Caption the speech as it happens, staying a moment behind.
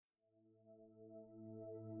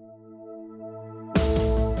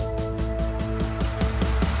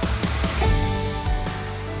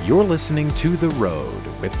You're listening to The Road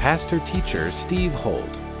with pastor-teacher Steve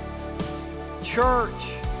Holt. Church,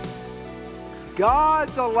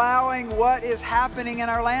 God's allowing what is happening in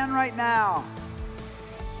our land right now.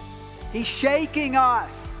 He's shaking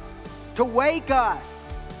us to wake us.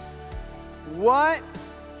 What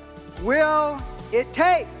will it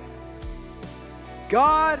take?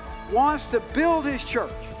 God wants to build His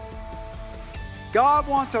church. God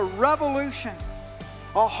wants a revolution,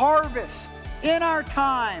 a harvest in our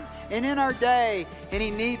time and in our day, and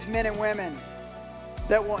He needs men and women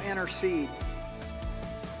that will intercede.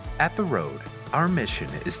 At The Road, our mission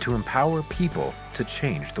is to empower people to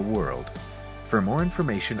change the world. For more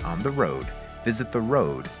information on The Road, visit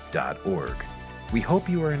theroad.org. We hope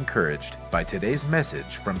you are encouraged by today's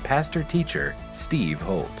message from pastor-teacher Steve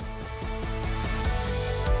Holt.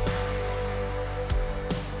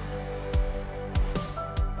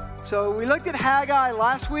 So we looked at Haggai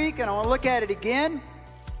last week, and I want to look at it again.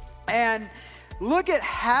 And look at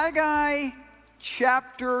Haggai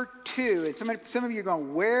chapter 2. And some of you are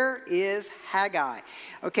going, where is Haggai?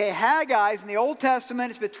 Okay, Haggai is in the Old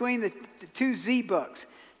Testament. It's between the two Z books.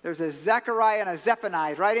 There's a Zechariah and a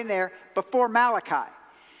Zephaniah right in there before Malachi.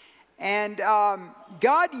 And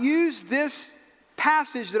God used this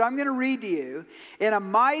passage that I'm going to read to you in a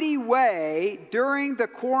mighty way during the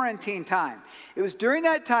quarantine time. It was during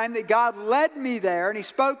that time that God led me there and He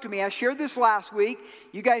spoke to me. I shared this last week.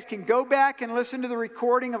 You guys can go back and listen to the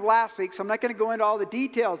recording of last week, so I'm not going to go into all the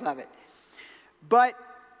details of it. But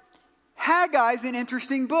Haggai is an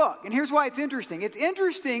interesting book. And here's why it's interesting. It's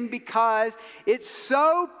interesting because it's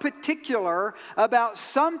so particular about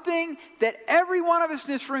something that every one of us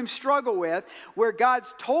in this room struggle with, where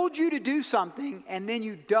God's told you to do something and then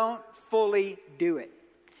you don't fully do it.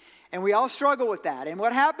 And we all struggle with that. And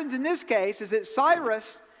what happens in this case is that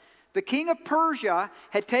Cyrus, the king of Persia,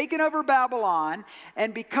 had taken over Babylon,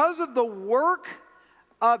 and because of the work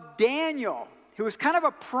of Daniel, who was kind of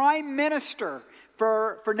a prime minister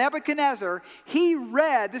for Nebuchadnezzar, he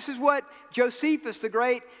read, this is what Josephus, the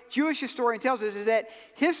great Jewish historian, tells us, is that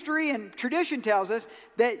history and tradition tells us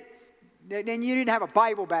that, and you didn't have a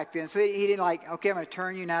Bible back then, so he didn't like, okay, I'm going to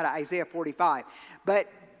turn you now to Isaiah 45. But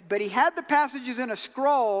he had the passages in a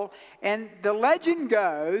scroll, and the legend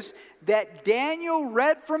goes that Daniel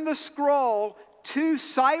read from the scroll to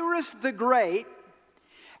Cyrus the Great,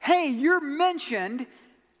 hey, you're mentioned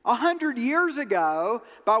 100 years ago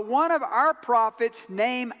by one of our prophets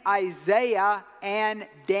named Isaiah and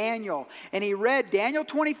Daniel. And he read Daniel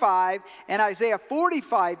 25 and Isaiah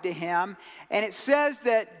 45 to him. And it says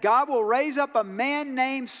that God will raise up a man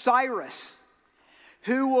named Cyrus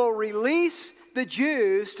who will release the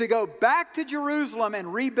Jews to go back to Jerusalem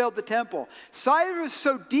and rebuild the temple. Cyrus was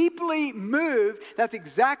so deeply moved, that's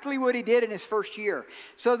exactly what he did in his first year.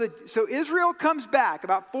 So Israel comes back,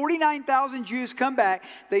 about 49,000 Jews come back.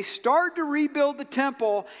 They start to rebuild the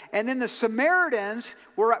temple, and then the Samaritans,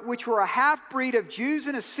 which were a half-breed of Jews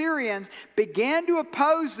and Assyrians, began to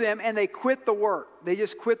oppose them, and they quit the work. They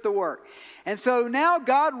just quit the work. And so now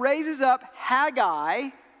God raises up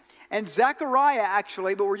Haggai and Zechariah,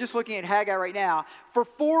 actually, but we're just looking at Haggai right now, for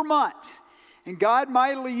 4 months. And God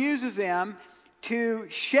mightily uses them to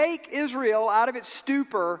shake Israel out of its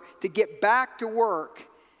stupor to get back to work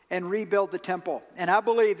and rebuild the temple. And I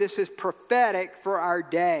believe this is prophetic for our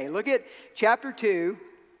day. Look at chapter 2,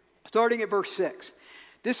 starting at verse 6.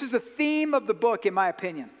 This is the theme of the book, in my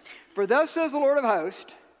opinion. For thus says the Lord of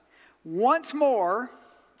hosts, once more,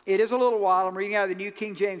 it is a little while, I'm reading out of the New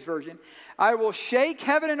King James Version, I will shake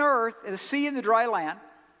heaven and earth and the sea and the dry land.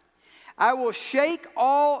 I will shake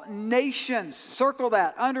all nations. Circle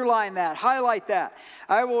that, underline that, highlight that.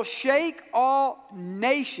 I will shake all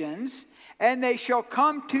nations, and they shall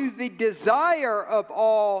come to the desire of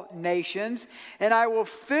all nations, and I will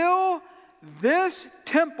fill this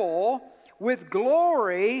temple with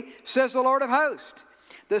glory, says the Lord of hosts.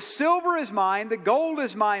 The silver is mine, the gold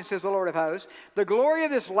is mine, says the Lord of hosts. The glory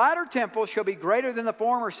of this latter temple shall be greater than the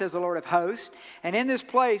former, says the Lord of hosts. And in this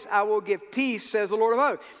place I will give peace, says the Lord of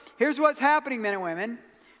hosts. Here's what's happening, men and women.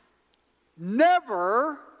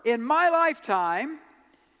 Never in my lifetime,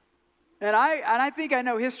 and I think I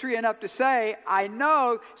know history enough to say, I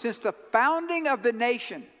know since the founding of the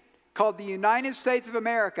nation called the United States of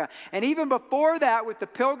America, and even before that with the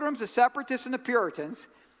Pilgrims, the Separatists, and the Puritans,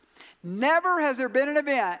 never has there been an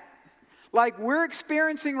event like we're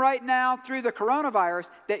experiencing right now through the coronavirus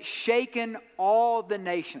that's shaken all the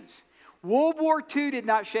nations. World War II did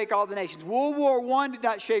not shake all the nations. World War I did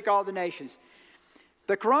not shake all the nations.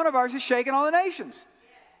 The coronavirus has shaken all the nations.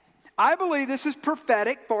 I believe this is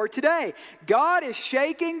prophetic for today. God is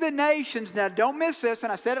shaking the nations. Now, don't miss this,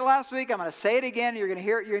 and I said it last week. I'm going to say it again. You're going to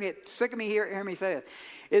hear it. You're going to get sick of me hear me say it.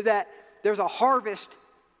 Is that there's a harvest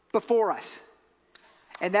before us.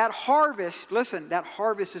 And that harvest, listen, that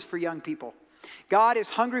harvest is for young people. God is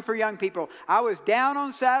hungry for young people. I was down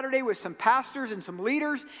on Saturday with some pastors and some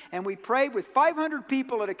leaders, and we prayed with 500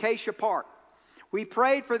 people at Acacia Park. We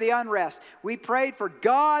prayed for the unrest. We prayed for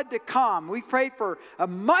God to come. We prayed for a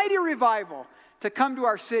mighty revival to come to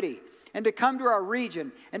our city and to come to our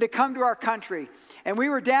region and to come to our country. And we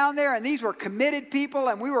were down there, and these were committed people,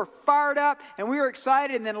 and we were fired up, and we were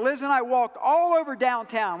excited. And then Liz and I walked all over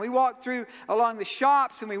downtown. We walked through along the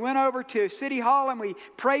shops, and we went over to City Hall, and we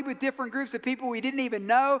prayed with different groups of people we didn't even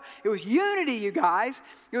know. It was unity, you guys.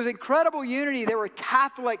 It was incredible unity. There were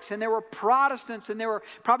Catholics, and there were Protestants, and there were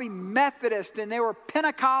probably Methodists, and there were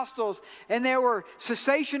Pentecostals, and there were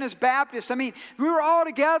cessationist Baptists. I mean, we were all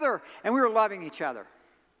together, and we were loving each other.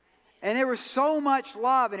 And there was so much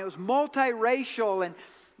love, and it was multiracial, and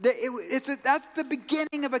that's the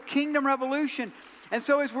beginning of a kingdom revolution. And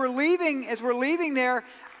so as we're leaving there,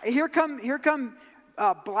 here come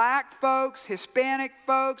black folks, Hispanic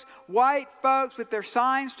folks, white folks with their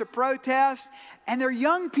signs to protest, and they're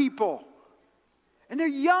young people. And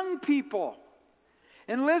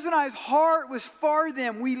Liz and I's heart was for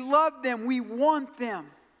them. We love them. We want them.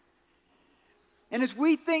 And as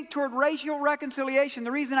we think toward racial reconciliation,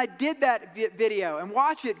 the reason I did that video, and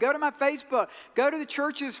watch it, go to my Facebook, go to the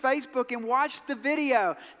church's Facebook and watch the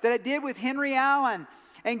video that I did with Henry Allen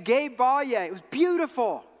and Gabe Vallier. It was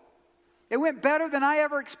beautiful. It went better than I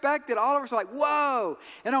ever expected. All of us were like, whoa.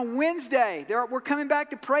 And on Wednesday, we're coming back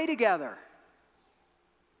to pray together.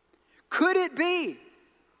 Could it be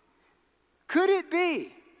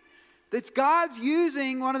that God's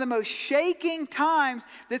using one of the most shaking times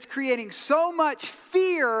that's creating so much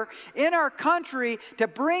fear in our country to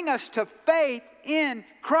bring us to faith in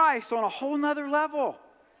Christ on a whole nother level?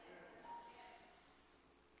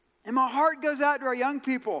 And my heart goes out to our young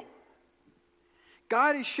people.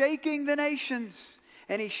 God is shaking the nations,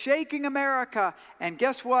 and He's shaking America. And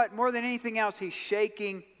guess what? More than anything else, He's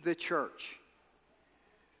shaking the church.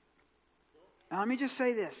 Now, let me just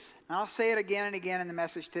say this, and I'll say it again and again in the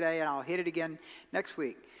message today, and I'll hit it again next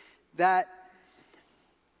week, that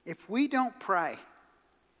if we don't pray,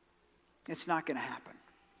 it's not going to happen.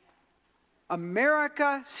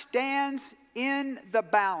 America stands in the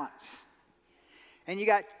balance. And you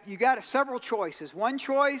got several choices. One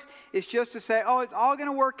choice is just to say, oh, it's all going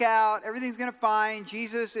to work out. Everything's going to be fine.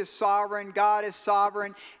 Jesus is sovereign. God is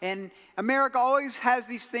sovereign. And America always has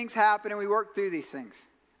these things happen, and we work through these things.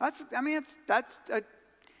 I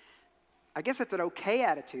guess that's an okay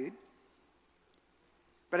attitude.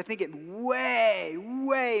 But I think it way,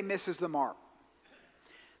 way misses the mark.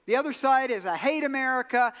 The other side is I hate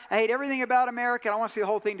America. I hate everything about America. And I want to see the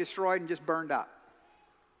whole thing destroyed and just burned up.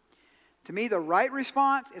 To me, the right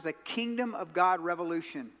response is a kingdom of God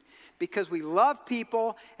revolution. Because we love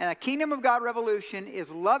people, and a kingdom of God revolution is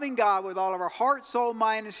loving God with all of our heart, soul,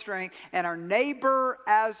 mind, and strength, and our neighbor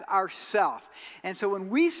as ourself. And so when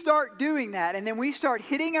we start doing that, and then we start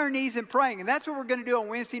hitting our knees and praying, and that's what we're going to do on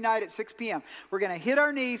Wednesday night at 6 p.m. We're going to hit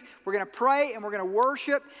our knees, we're going to pray, and we're going to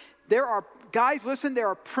worship. There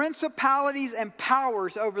are principalities and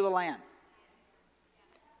powers over the land.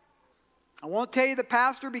 I won't tell you the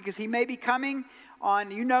pastor because he may be coming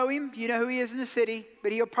on, you know him, you know who he is in the city,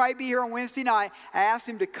 but he'll probably be here on Wednesday night. I asked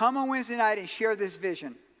him to come on Wednesday night and share this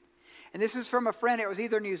vision. And this is from a friend, it was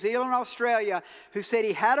either New Zealand or Australia, who said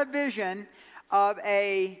he had a vision of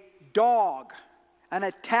a dog, an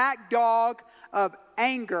attack dog of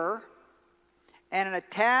anger and an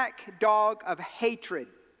attack dog of hatred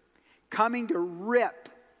coming to rip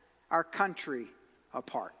our country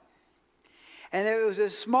apart. And there was a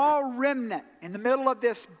small remnant. In the middle of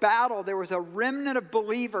this battle, there was a remnant of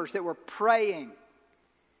believers that were praying.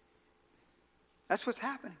 That's what's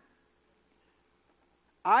happening.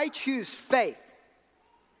 I choose faith.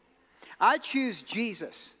 I choose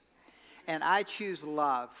Jesus. And I choose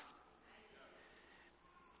love.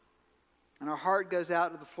 And our heart goes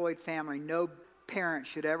out to the Floyd family. No parent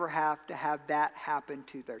should ever have to have that happen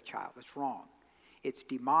to their child. It's wrong. It's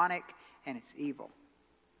demonic and it's evil.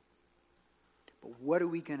 But what are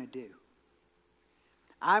we going to do?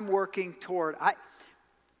 I'm working toward...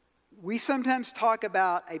 We sometimes talk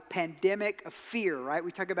about a pandemic of fear, right?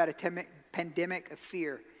 We talk about a pandemic of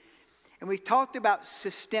fear. And we've talked about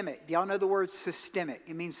systemic. Do y'all know the word systemic?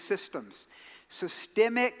 It means systems.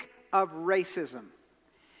 Systemic of racism.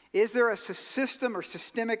 Is there a system or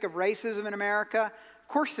systemic of racism in America? Of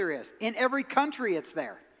course there is. In every country it's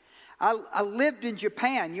there. I lived in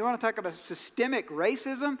Japan. You want to talk about systemic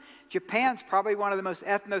racism? Japan's probably one of the most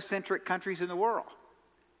ethnocentric countries in the world.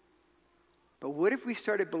 But what if we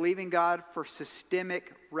started believing God for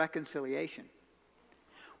systemic reconciliation?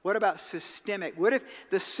 What about systemic? What if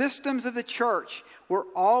the systems of the church were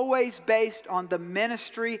always based on the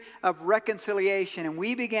ministry of reconciliation and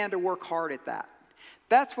we began to work hard at that?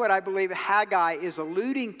 That's what I believe Haggai is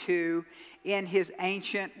alluding to in his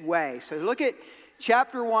ancient way. So look at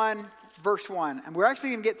chapter 1, verse 1. And we're actually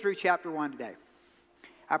going to get through chapter 1 today.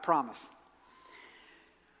 I promise.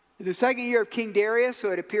 In the second year of King Darius,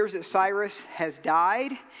 so it appears that Cyrus has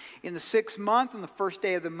died. In the 6th month, on the first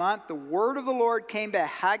day of the month, the word of the Lord came to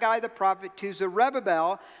Haggai the prophet to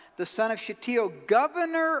Zerubbabel, the son of Shealtiel,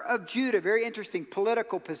 governor of Judah. Very interesting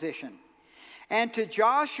political position. And to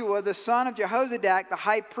Joshua, the son of Jehozadak, the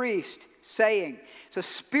high priest, saying, it's a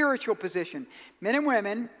spiritual position. Men and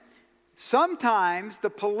women, sometimes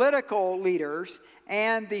the political leaders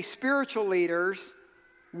and the spiritual leaders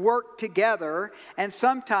work together, and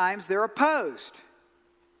sometimes they're opposed.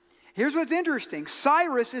 Here's what's interesting.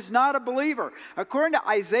 Cyrus is not a believer. According to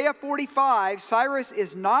Isaiah 45, Cyrus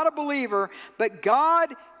is not a believer, but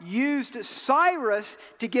God used Cyrus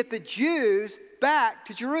to get the Jews back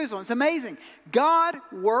to Jerusalem. It's amazing. God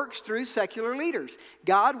works through secular leaders.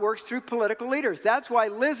 God works through political leaders. That's why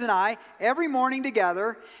Liz and I, every morning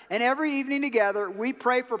together and every evening together, we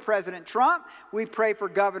pray for President Trump, we pray for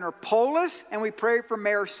Governor Polis, and we pray for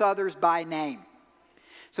Mayor Suthers by name.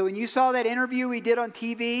 So when you saw that interview we did on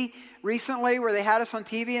TV recently where they had us on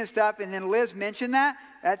TV and stuff, and then Liz mentioned that,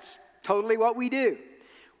 that's totally what we do.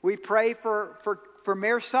 We pray for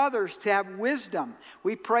Mayor Suthers to have wisdom.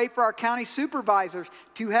 We pray for our county supervisors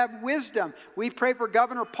to have wisdom. We pray for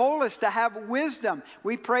Governor Polis to have wisdom.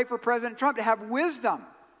 We pray for President Trump to have wisdom.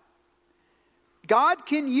 God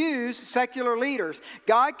can use secular leaders.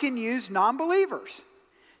 God can use non-believers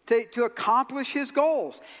to accomplish his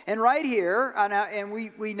goals. And right here, and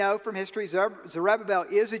we know from history, Zerubbabel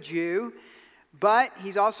is a Jew, but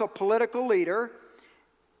he's also a political leader.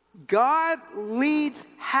 God leads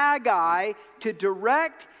Haggai to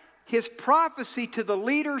direct his prophecy to the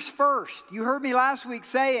leaders first. You heard me last week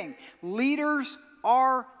saying, leaders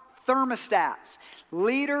are thermostats.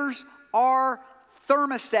 Leaders are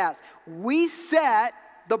thermostats. We set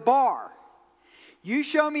the bar. You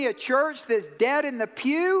show me a church that's dead in the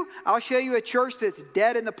pew, I'll show you a church that's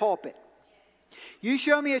dead in the pulpit. You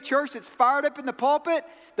show me a church that's fired up in the pulpit,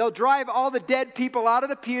 they'll drive all the dead people out of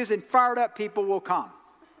the pews and fired up people will come.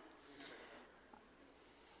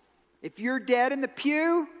 If you're dead in the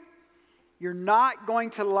pew, you're not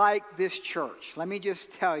going to like this church. Let me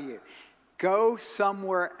just tell you, go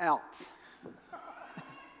somewhere else.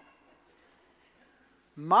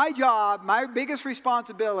 My job, my biggest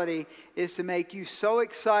responsibility is to make you so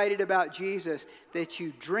excited about Jesus that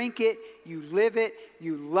you drink it, you live it,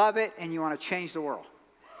 you love it, and you want to change the world.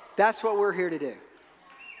 That's what we're here to do.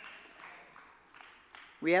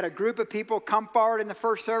 We had a group of people come forward in the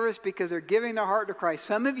first service because they're giving their heart to Christ.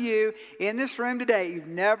 Some of you in this room today, you've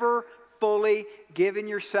never fully given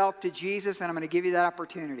yourself to Jesus, and I'm going to give you that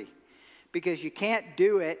opportunity because you can't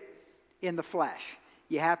do it in the flesh.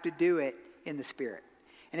 You have to do it in the Spirit.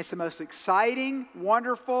 And it's the most exciting,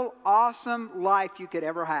 wonderful, awesome life you could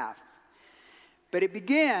ever have. But it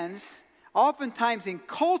begins, oftentimes in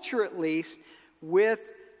culture at least, with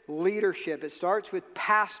leadership. It starts with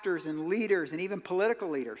pastors and leaders and even political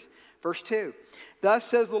leaders. Verse 2, thus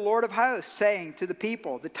says the Lord of hosts, saying to the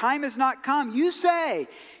people, the time has not come. You say,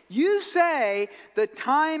 the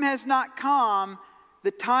time has not come, the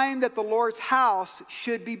time that the Lord's house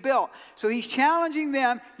should be built. So he's challenging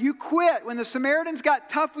them. You quit. When the Samaritans got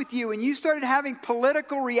tough with you and you started having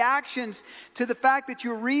political reactions to the fact that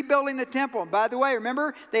you're rebuilding the temple. And by the way,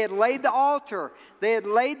 remember, they had laid the altar. They had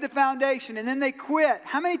laid the foundation and then they quit.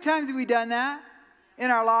 How many times have we done that in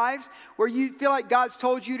our lives? Where you feel like God's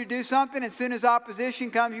told you to do something and as soon as opposition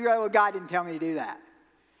comes, you're like, well, God didn't tell me to do that.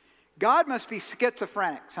 God must be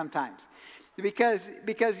schizophrenic sometimes. Because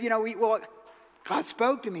God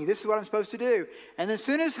spoke to me. This is what I'm supposed to do. And then as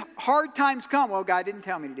soon as hard times come, well, God didn't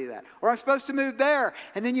tell me to do that. Or I'm supposed to move there.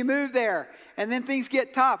 And then you move there. And then things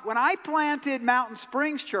get tough. When I planted Mountain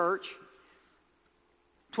Springs Church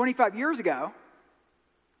 25 years ago,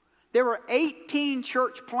 there were 18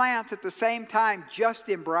 church plants at the same time just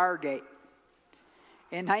in Briargate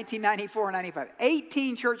in 1994 and 95.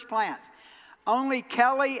 18 church plants. Only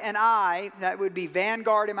Kelly and I, that would be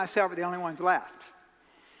Vanguard and myself, are the only ones left.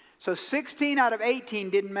 So 16 out of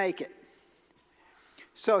 18 didn't make it.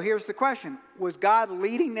 So here's the question. Was God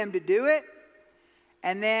leading them to do it?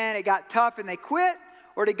 And then it got tough and they quit?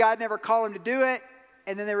 Or did God never call them to do it?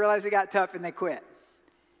 and then they realize it got tough and they quit?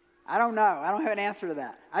 I don't know. I don't have an answer to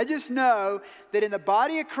that. I just know that in the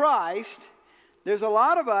body of Christ, there's a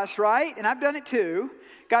lot of us, right? And I've done it too.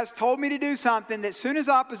 God's told me to do something that as soon as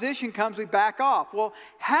opposition comes, we back off. Well,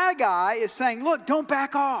 Haggai is saying, look, don't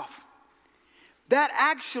back off. That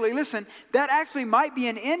actually might be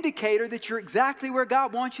an indicator that you're exactly where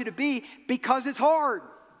God wants you to be, because it's hard.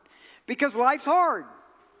 Because life's hard.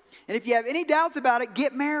 And if you have any doubts about it,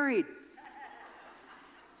 get married.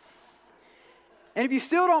 And if you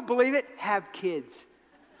still don't believe it, have kids.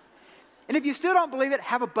 And if you still don't believe it,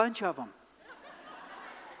 have a bunch of them.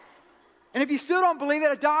 And if you still don't believe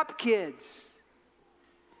it, adopt kids.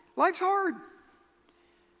 Life's hard.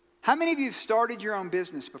 How many of you have started your own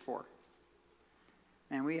business before?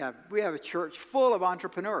 And we have a church full of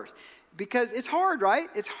entrepreneurs. Because it's hard, right?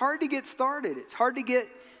 It's hard to get started. It's hard to get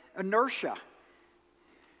inertia.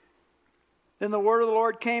 Then the word of the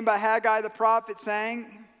Lord came by Haggai the prophet,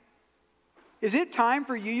 saying, is it time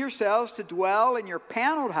for you yourselves to dwell in your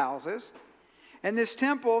paneled houses, and this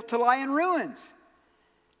temple to lie in ruins?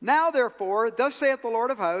 Now, therefore, thus saith the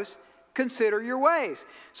Lord of hosts, consider your ways.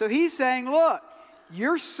 So he's saying, look,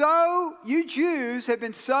 you Jews have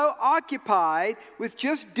been so occupied with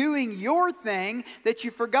just doing your thing that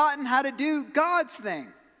you've forgotten how to do God's thing.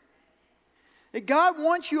 That God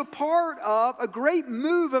wants you a part of a great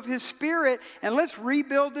move of His Spirit, and let's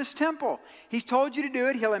rebuild this temple. He's told you to do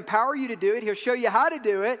it. He'll empower you to do it. He'll show you how to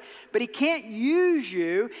do it, but He can't use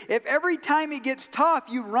you if every time it gets tough,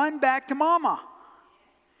 you run back to mama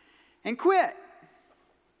and quit.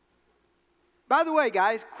 By the way,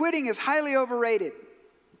 guys, quitting is highly overrated.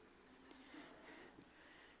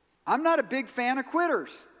 I'm not a big fan of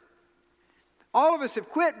quitters. All of us have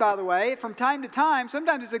quit, by the way, from time to time.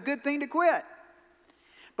 Sometimes it's a good thing to quit.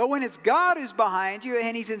 But when it's God who's behind you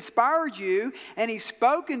and He's inspired you and He's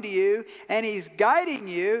spoken to you and He's guiding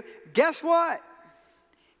you, guess what?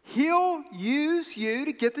 He'll use you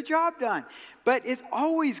to get the job done. But it's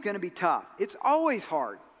always going to be tough. It's always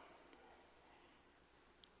hard.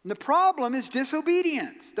 And the problem is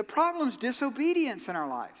disobedience. The problem is disobedience in our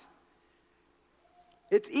lives.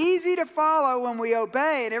 It's easy to follow when we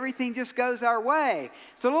obey and everything just goes our way.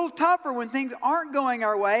 It's a little tougher when things aren't going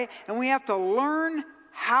our way and we have to learn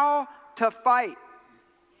how to fight.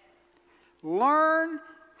 Learn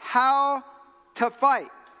how to fight.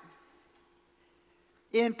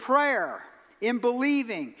 In prayer, in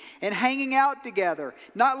believing, in hanging out together,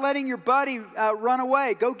 not letting your buddy run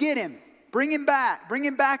away. Go get him. Bring him back. Bring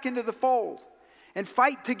him back into the fold. And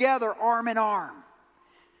fight together arm in arm.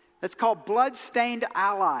 That's called blood-stained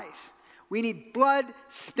allies. We need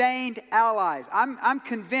blood-stained allies. I'm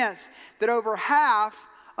convinced that over half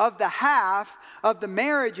of the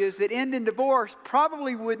marriages that end in divorce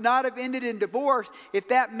probably would not have ended in divorce if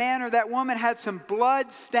that man or that woman had some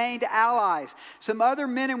blood-stained allies. Some other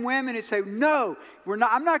men and women who say, no,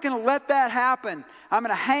 I'm not going to let that happen. I'm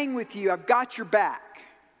going to hang with you. I've got your back.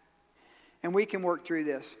 And we can work through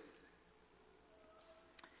this.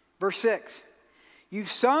 Verse 6. You've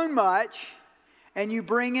sown much and you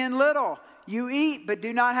bring in little. You eat but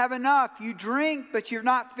do not have enough. You drink but you're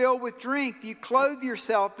not filled with drink. You clothe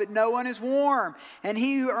yourself but no one is warm. And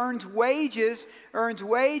he who earns wages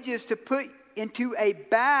to put into a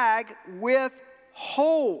bag with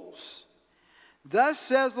holes. Thus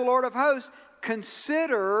says the Lord of hosts,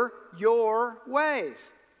 consider your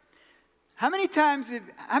ways. How many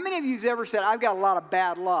of you have ever said, I've got a lot of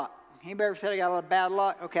bad luck? Anybody ever said I got a lot of bad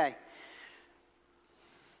luck? Okay.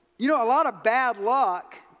 You know, a lot of bad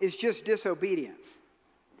luck is just disobedience.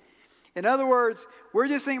 In other words, we're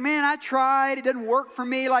just thinking, man, I tried. It doesn't work for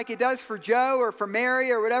me like it does for Joe or for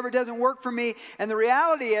Mary or whatever. It doesn't work for me. And the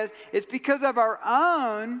reality is, it's because of our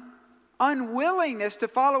own unwillingness to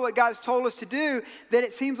follow what God's told us to do that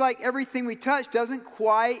it seems like everything we touch doesn't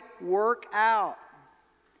quite work out.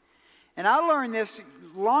 And I learned this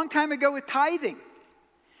a long time ago with tithing,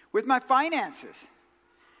 with my finances.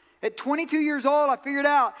 At 22 years old, I figured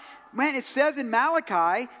out, man, it says in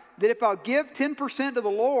Malachi that if I'll give 10% to the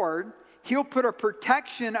Lord, He'll put a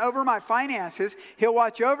protection over my finances. He'll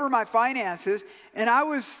watch over my finances. And I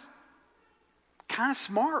was kind of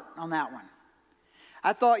smart on that one.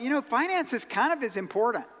 I thought, finances kind of is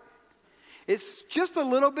important. It's just a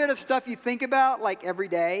little bit of stuff you think about like every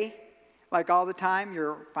day, like all the time,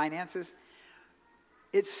 your finances.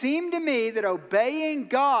 It seemed to me that obeying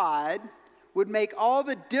God would make all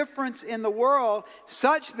the difference in the world,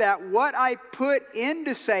 such that what I put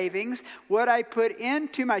into savings, what I put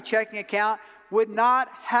into my checking account would not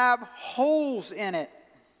have holes in it.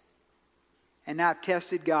 And I've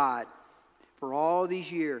tested God for all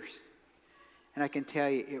these years. And I can tell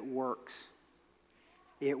you it works.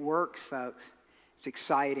 It works, folks. It's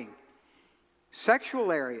exciting.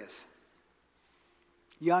 Sexual areas.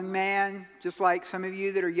 Young man, just like some of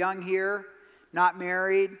you that are young here, not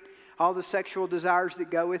married, all the sexual desires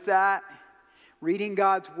that go with that. Reading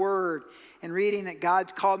God's Word and reading that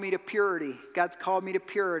God's called me to purity. God's called me to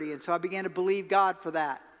purity. And so I began to believe God for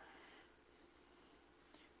that.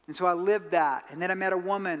 And so I lived that. And then I met a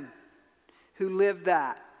woman who lived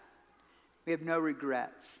that. We have no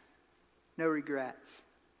regrets. No regrets.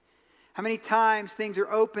 How many times things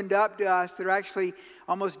are opened up to us that are actually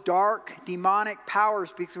almost dark, demonic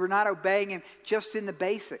powers because we're not obeying Him just in the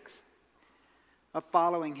basics of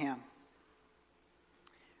following Him.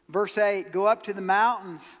 Verse 8, go up to the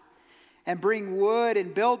mountains and bring wood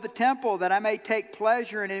and build the temple that I may take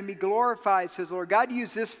pleasure in it and be glorified, says the Lord. God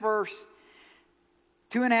used this verse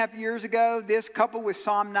 2.5 years ago, this coupled with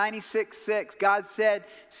Psalm 96:6. God said,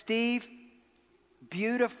 Steve,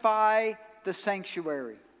 beautify the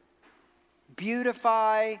sanctuary.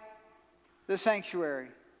 Beautify the sanctuary.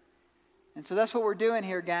 And so that's what we're doing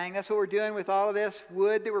here, gang. That's what we're doing with all of this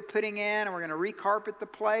wood that we're putting in. And we're going to recarpet the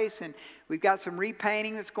place. And we've got some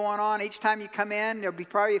repainting that's going on. Each time you come in, there'll be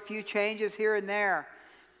probably a few changes here and there.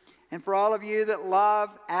 And for all of you that love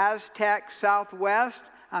Aztec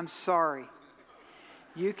Southwest, I'm sorry.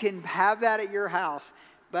 You can have that at your house.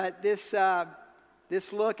 But this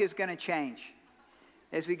look is going to change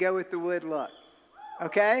as we go with the wood look.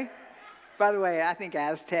 Okay? By the way, I think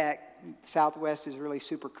Aztec Southwest is really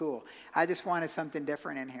super cool. I just wanted something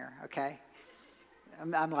different in here, okay?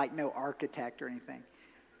 I'm like no architect or anything.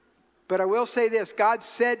 But I will say this, God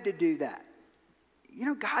said to do that. You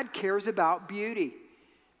know, God cares about beauty.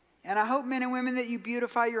 And I hope, men and women, that you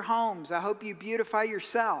beautify your homes. I hope you beautify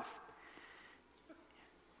yourself.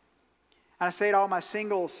 And I say to all my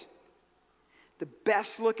singles, the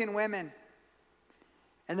best looking women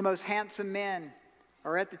and the most handsome men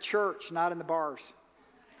are at the church, not in the bars.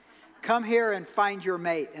 Come here and find your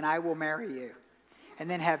mate, and I will marry you. And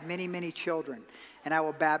then have many, many children, and I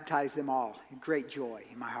will baptize them all. Great joy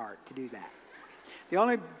in my heart to do that. The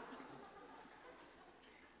only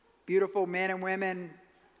beautiful men and women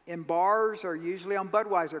in bars are usually on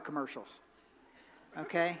Budweiser commercials.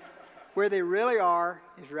 Okay? Where they really are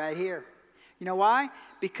is right here. You know why?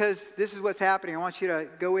 Because this is what's happening. I want you to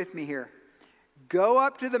go with me here. Go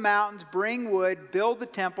up to the mountains, bring wood, build the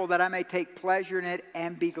temple that I may take pleasure in it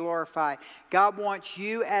and be glorified. God wants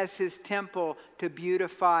you as His temple to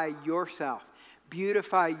beautify yourself.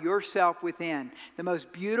 Beautify yourself within. The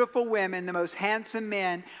most beautiful women, the most handsome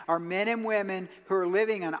men are men and women who are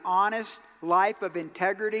living an honest life of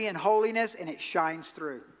integrity and holiness, and it shines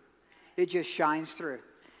through. It just shines through.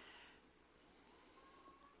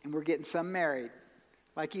 And we're getting some married,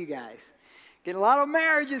 like you guys. Getting a lot of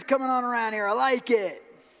marriages coming on around here. I like it.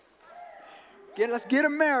 Let's get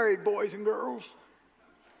them married, boys and girls.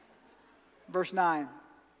 Verse 9.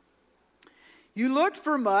 You looked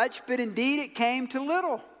for much, but indeed it came to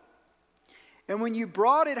little. And when you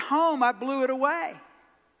brought it home, I blew it away.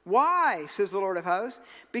 Why, says the Lord of hosts?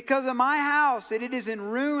 Because of my house, that it is in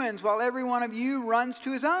ruins, while every one of you runs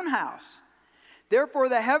to his own house. Therefore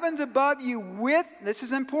the heavens above you with, this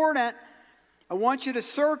is important, I want you to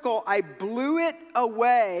circle, I blew it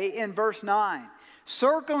away in verse 9.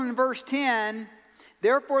 Circle in verse 10,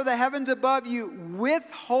 therefore the heavens above you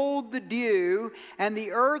withhold the dew, and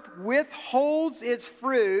the earth withholds its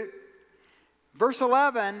fruit. Verse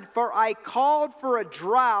 11, for I called for a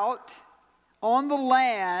drought on the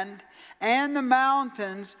land and the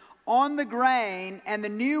mountains, on the grain and the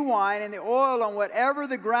new wine and the oil, on whatever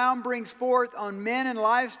the ground brings forth, on men and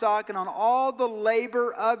livestock, and on all the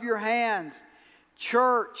labor of your hands.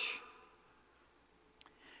 Church,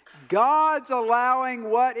 God's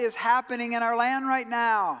allowing what is happening in our land right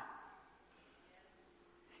now.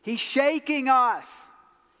 He's shaking us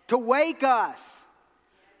to wake us.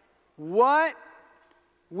 What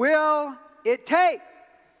will it take?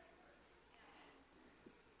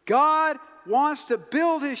 God wants to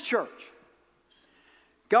build His church.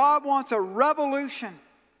 God wants a revolution,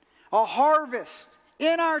 a harvest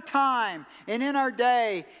in our time and in our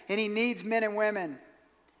day, and He needs men and women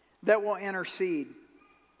that will intercede.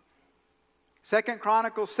 2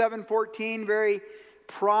 Chronicles 7:14, very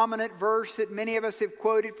prominent verse that many of us have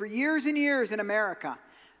quoted for years and years in America,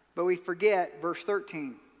 but we forget verse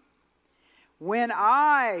 13. When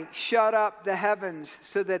I shut up the heavens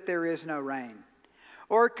so that there is no rain,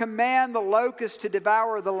 or command the locust to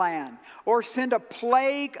devour the land, or send a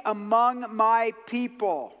plague among my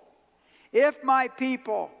people, if my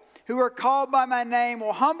people, who are called by my name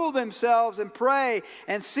will humble themselves and pray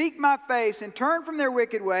and seek my face and turn from their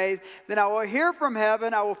wicked ways, then I will hear from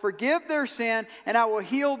heaven, I will forgive their sin, and I will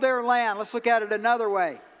heal their land. Let's look at it another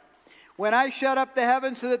way. When I shut up the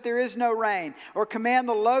heavens so that there is no rain, or command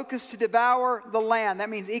the locusts to devour the land, that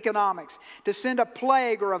means economics, to send a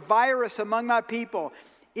plague or a virus among my people,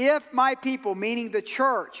 if my people, meaning the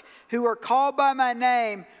church, who are called by my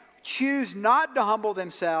name, choose not to humble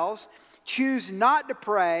themselves, choose not to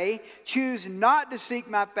pray, choose not to seek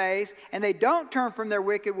my face, and they don't turn from their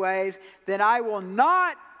wicked ways, then I will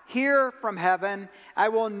not hear from heaven, I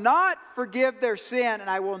will not forgive their sin, and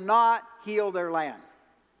I will not heal their land.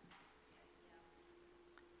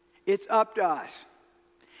 It's up to us.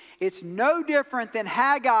 It's no different than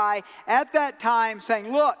Haggai at that time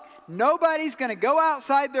saying, look, nobody's going to go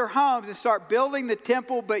outside their homes and start building the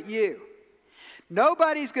temple but you.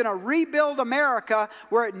 Nobody's going to rebuild America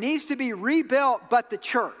where it needs to be rebuilt but the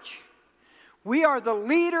church. We are the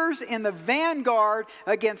leaders in the vanguard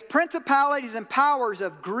against principalities and powers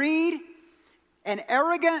of greed and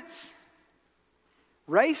arrogance,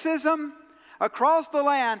 racism, across the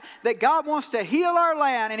land, that God wants to heal our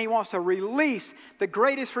land and He wants to release the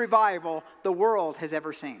greatest revival the world has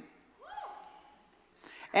ever seen.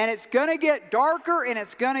 And it's going to get darker and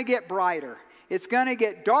it's going to get brighter. It's going to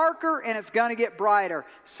get darker and it's going to get brighter.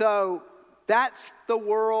 So that's the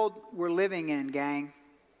world we're living in, gang.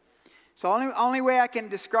 So only way I can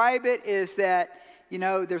describe it is that,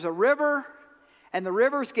 there's a river, and the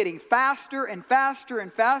river's getting faster and faster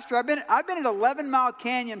and faster. I've been at 11 Mile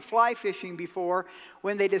Canyon fly fishing before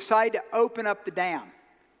when they decided to open up the dam.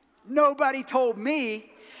 Nobody told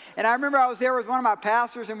me. And I remember I was there with one of my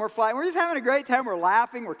pastors and we're flying. We're just having a great time. We're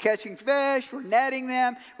laughing. We're catching fish. We're netting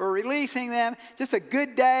them. We're releasing them. Just a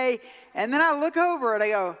good day. And then I look over and I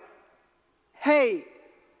go, hey,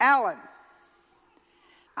 Alan,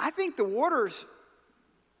 I think the waters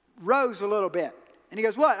rose a little bit. And he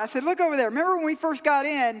goes, what? I said, look over there. Remember when we first got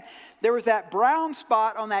in, there was that brown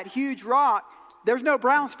spot on that huge rock. There's no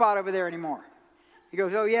brown spot over there anymore. He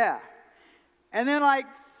goes, oh, yeah. And then like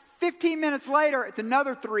 15 minutes later, it's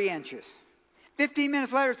another 3 inches. 15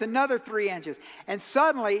 minutes later, it's another 3 inches. And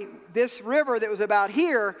suddenly, this river that was about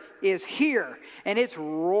here is here. And it's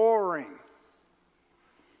roaring.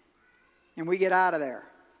 And we get out of there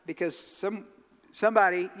because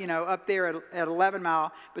somebody, up there at 11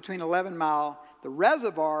 Mile, between 11 Mile, the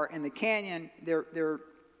reservoir and the canyon, they're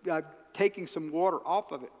taking some water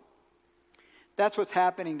off of it. That's what's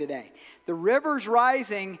happening today. The river's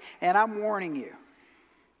rising, and I'm warning you.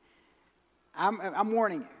 I'm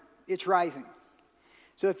warning you. It's rising.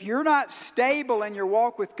 So if you're not stable in your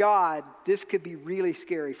walk with God, this could be really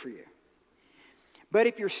scary for you. But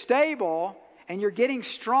if you're stable and you're getting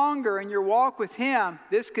stronger in your walk with Him,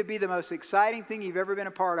 this could be the most exciting thing you've ever been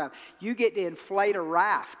a part of. You get to inflate a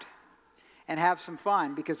raft and have some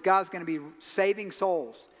fun because God's going to be saving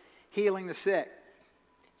souls, healing the sick,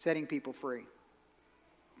 setting people free.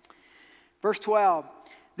 Verse 12,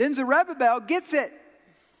 then Zerubbabel gets it.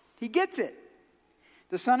 He gets it.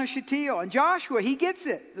 The son of Shealtiel. And Joshua, he gets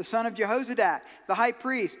it. The son of Jehozadak, the high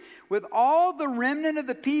priest. With all the remnant of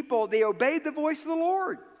the people, they obeyed the voice of the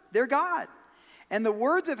Lord, their God. And the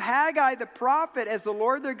words of Haggai the prophet, as the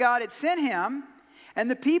Lord their God had sent him,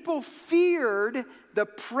 and the people feared the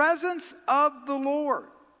presence of the Lord.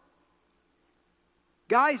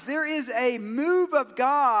 Guys, there is a move of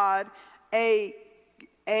God, a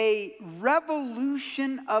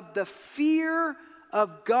revolution of the fear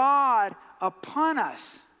of God upon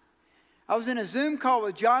us. I was in a Zoom call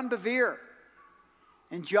with John Bevere,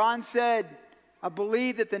 and John said, I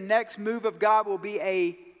believe that the next move of God will be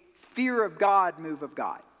a fear of God move of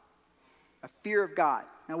God. A fear of God.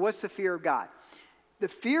 Now, what's the fear of God? The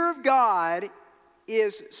fear of God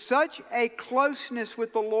is such a closeness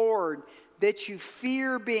with the Lord that you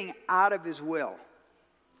fear being out of His will.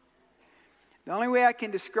 The only way I can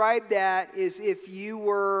describe that is if you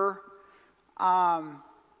were,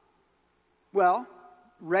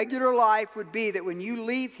 regular life would be that when you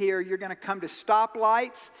leave here, you're going to come to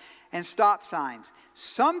stoplights and stop signs.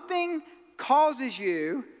 Something causes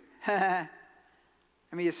you, let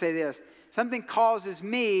me just say this. Something causes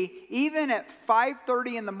me, even at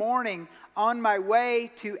 5:30 in the morning on my way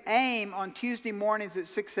to AIM on Tuesday mornings at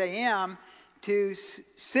 6 a.m., to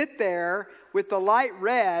sit there with the light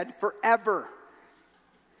red forever.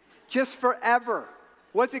 Just forever.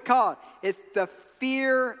 What's it called? It's the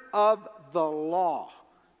fear of the law.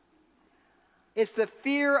 It's the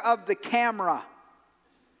fear of the camera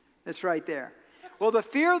that's right there. Well, the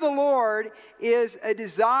fear of the Lord is a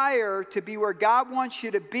desire to be where God wants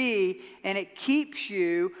you to be, and it keeps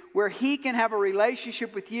you where He can have a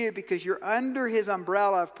relationship with you because you're under His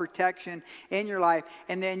umbrella of protection in your life.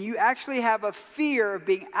 And then you actually have a fear of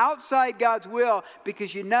being outside God's will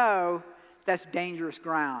because you know that's dangerous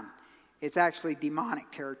ground. It's actually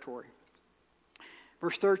demonic territory.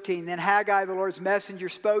 Verse 13, then Haggai, the Lord's messenger,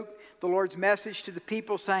 spoke the Lord's message to the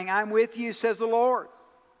people, saying, I'm with you, says the Lord.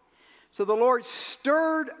 So the Lord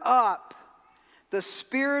stirred up the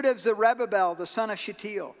spirit of Zerubbabel, the son of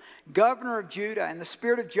Shealtiel, governor of Judah, and the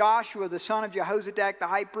spirit of Joshua, the son of Jehozadak, the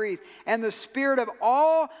high priest, and the spirit of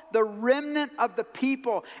all the remnant of the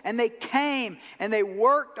people. And they came and they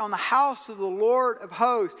worked on the house of the Lord of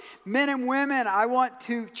hosts. Men and women, I want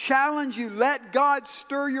to challenge you. Let God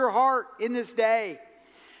stir your heart in this day.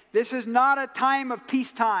 This is not a time of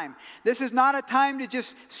peacetime. This is not a time to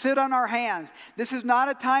just sit on our hands. This is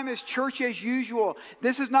not a time as church as usual.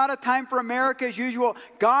 This is not a time for America as usual.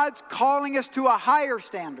 God's calling us to a higher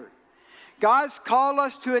standard. God's called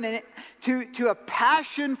us to a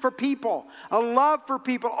passion for people, a love for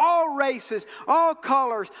people, all races, all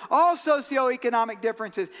colors, all socioeconomic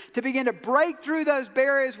differences, to begin to break through those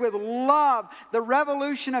barriers with love, the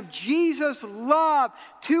revolution of Jesus' love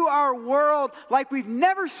to our world like we've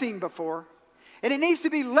never seen before. And it needs to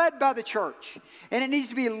be led by the church. And it needs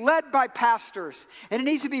to be led by pastors. And it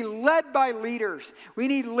needs to be led by leaders. We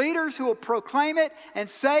need leaders who will proclaim it and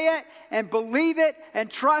say it and believe it and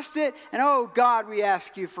trust it. And oh God, we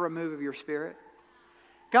ask you for a move of your Spirit.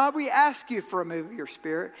 God, we ask you for a move of your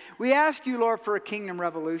Spirit. We ask you, Lord, for a kingdom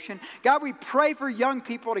revolution. God, we pray for young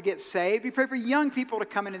people to get saved. We pray for young people to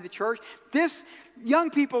come into the church. This young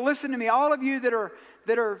people, listen to me, all of you that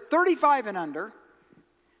are 35 and under,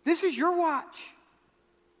 this is your watch.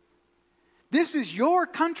 This is your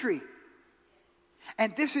country.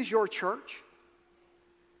 And this is your church.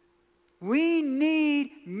 We need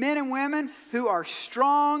men and women who are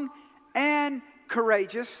strong and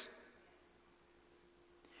courageous.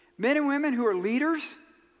 Men and women who are leaders.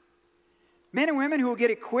 Men and women who will get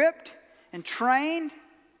equipped and trained.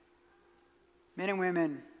 Men and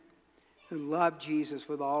women who love Jesus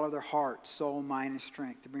with all of their heart, soul, mind, and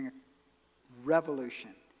strength to bring a revolution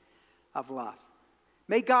of love.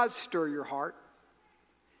 May God stir your heart.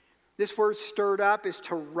 This word stirred up is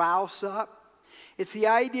to rouse up. It's the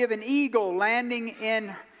idea of an eagle landing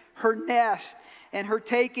in her nest and her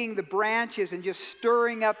taking the branches and just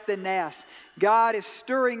stirring up the nest. God is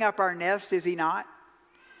stirring up our nest, is He not?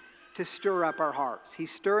 To stir up our hearts.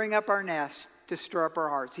 He's stirring up our nest to stir up our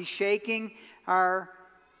hearts. He's shaking our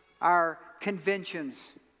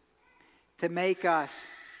conventions to make us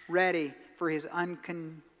ready for His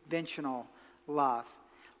unconventional love.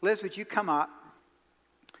 Liz, would you come up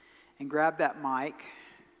and grab that mic?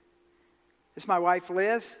 This is my wife,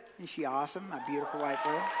 Liz. Isn't she awesome? My beautiful wife,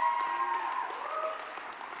 Liz.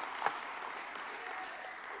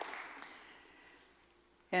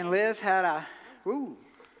 And Liz had a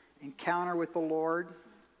encounter with the Lord.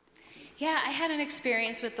 Yeah, I had an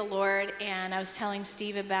experience with the Lord, and I was telling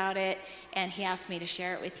Steve about it, and he asked me to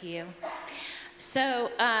share it with you. So,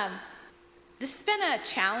 this has been a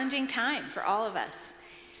challenging time for all of us.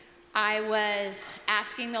 I was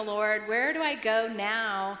asking the Lord, where do I go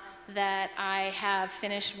now that I have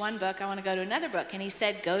finished one book? I want to go to another book. And He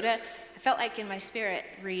said, I felt like in my spirit,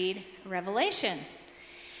 read Revelation.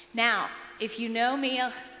 Now, if you know me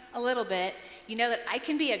a little bit, you know that I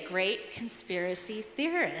can be a great conspiracy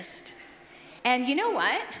theorist. And you know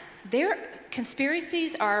what?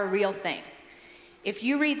 Conspiracies are a real thing. If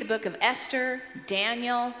you read the book of Esther,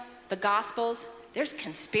 Daniel, the Gospels, there's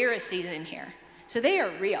conspiracies in here. So they are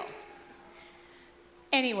real.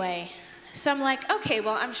 Anyway, so I'm like, okay,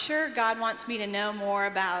 well, I'm sure God wants me to know more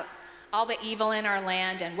about all the evil in our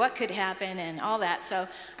land and what could happen and all that. So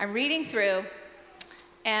I'm reading through,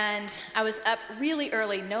 and I was up really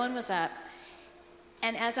early. No one was up.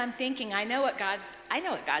 And as I'm thinking, I know what God's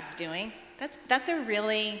doing. That's a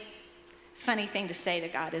really funny thing to say to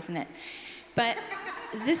God, isn't it? But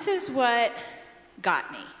this is what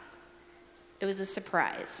got me. It was a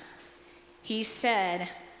surprise. He said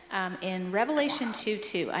in Revelation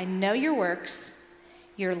 2:2, I know your works,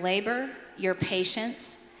 your labor, your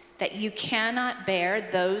patience, that you cannot bear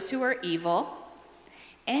those who are evil,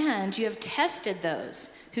 and you have tested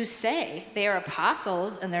those who say they are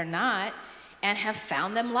apostles and they're not, and have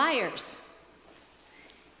found them liars.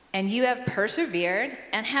 And you have persevered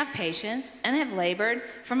and have patience and have labored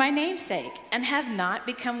for my name's sake and have not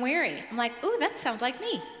become weary. I'm like, ooh, that sounds like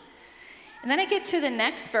me. And then I get to the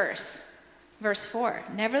next verse, verse 4.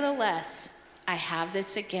 Nevertheless, I have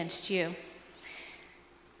this against you.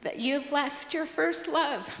 that you've left your first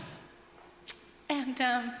love. And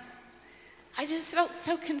I just felt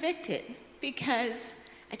so convicted because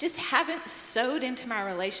I just haven't sowed into my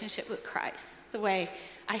relationship with Christ the way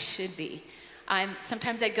I should be.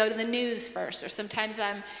 Sometimes I go to the news first, or sometimes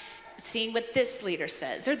I'm seeing what this leader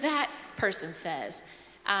says or that person says.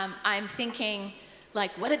 I'm thinking,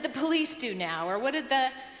 like, what did the police do now? Or what did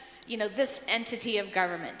this entity of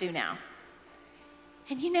government do now?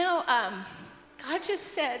 And God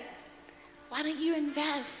just said, why don't you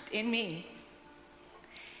invest in me?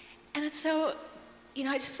 And so,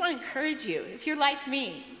 I just want to encourage you, if you're like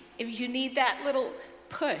me, if you need that little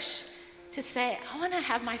push to say, I want to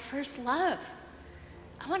have my first love.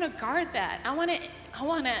 I want to guard that. I want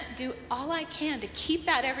to do all I can to keep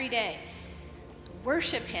that every day.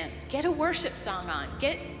 Worship him. Get a worship song on.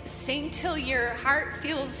 Sing till your heart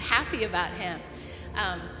feels happy about him.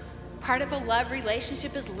 Part of a love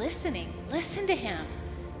relationship is listening. Listen to him.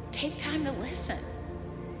 Take time to listen.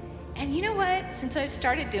 And you know what? Since I've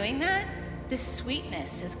started doing that, this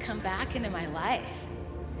sweetness has come back into my life.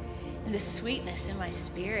 And this sweetness in my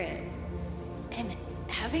spirit. And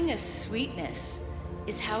having a sweetness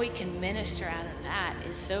is how we can minister out of that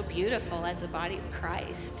is so beautiful as the body of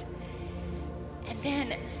Christ. And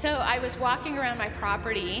then, so I was walking around my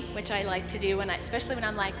property, which I like to do, especially when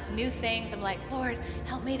I'm like new things. I'm like, Lord,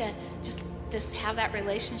 help me to just have that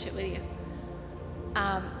relationship with you.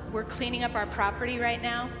 We're cleaning up our property right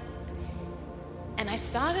now, and I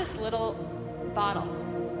saw this little bottle.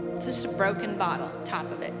 It's just a broken bottle,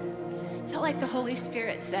 top of it. It felt like the Holy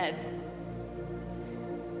Spirit said,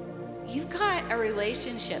 you've got a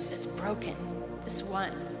relationship that's broken, this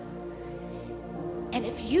one. And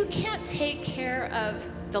if you can't take care of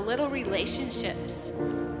the little relationships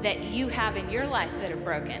that you have in your life that are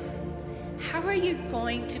broken, how are you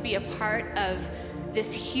going to be a part of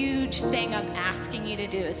this huge thing I'm asking you to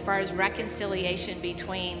do as far as reconciliation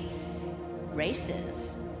between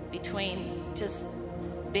races, between just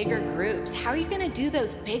bigger groups? How are you going to do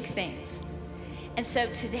those big things? And so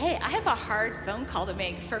today I have a hard phone call to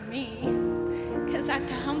make for me because I have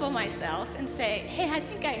to humble myself and say, hey, I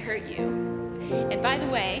think I hurt you. And by the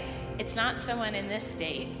way, it's not someone in this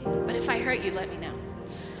state, but if I hurt you, let me know.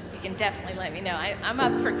 You can definitely let me know. I'm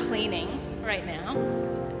up for cleaning right now,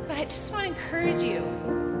 but I just want to encourage you.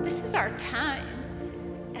 This is our time,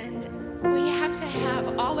 and we have to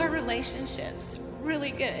have all our relationships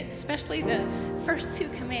really good, especially the first two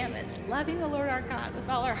commandments, loving the Lord our God with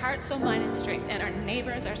all our heart, soul, mind, and strength, and our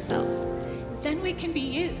neighbor as ourselves. Then we can be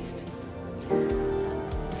used. So,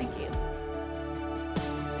 thank you.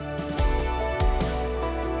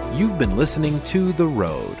 You've been listening to The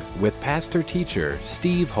Road with pastor-teacher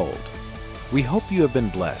Steve Holt. We hope you have been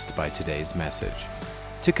blessed by today's message.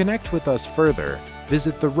 To connect with us further,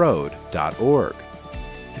 visit theroad.org.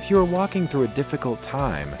 If you are walking through a difficult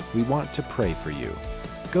time, we want to pray for you.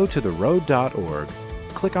 Go to theroad.org,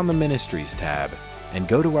 click on the Ministries tab, and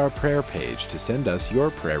go to our prayer page to send us your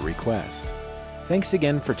prayer request. Thanks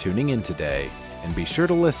again for tuning in today, and be sure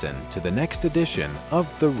to listen to the next edition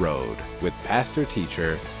of The Road with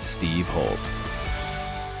pastor-teacher Steve Holt.